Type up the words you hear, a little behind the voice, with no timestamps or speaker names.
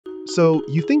So,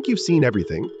 you think you've seen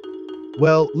everything?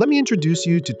 Well, let me introduce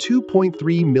you to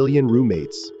 2.3 million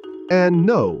roommates. And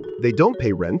no, they don't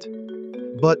pay rent.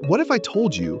 But what if I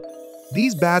told you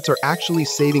these bats are actually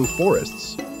saving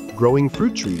forests, growing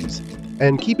fruit trees,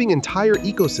 and keeping entire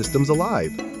ecosystems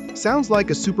alive? Sounds like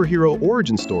a superhero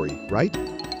origin story, right?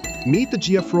 Meet the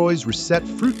Geoffroy's Rousette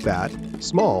fruit bat,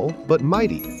 small but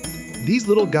mighty. These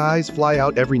little guys fly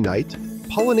out every night,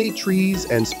 pollinate trees,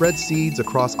 and spread seeds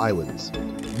across islands,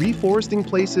 reforesting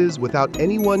places without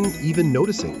anyone even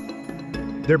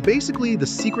noticing. They're basically the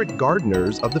secret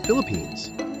gardeners of the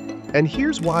Philippines. And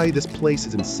here's why this place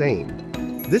is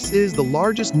insane. This is the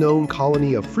largest known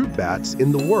colony of fruit bats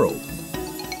in the world.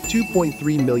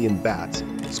 2.3 million bats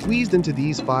squeezed into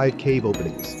these 5 cave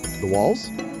openings. The walls?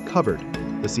 Covered.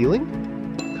 The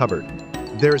ceiling? Covered.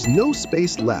 There's no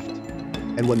space left.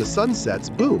 And when the sun sets,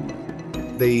 boom,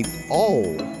 they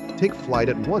all take flight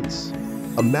at once.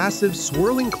 A massive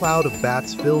swirling cloud of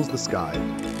bats fills the sky,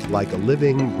 like a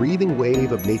living, breathing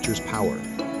wave of nature's power.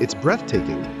 It's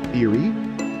breathtaking, eerie,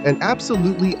 and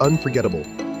absolutely unforgettable.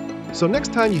 So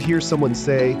next time you hear someone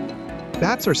say,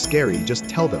 "Bats are scary," just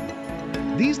tell them,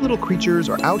 these little creatures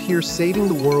are out here saving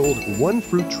the world one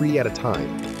fruit tree at a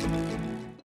time.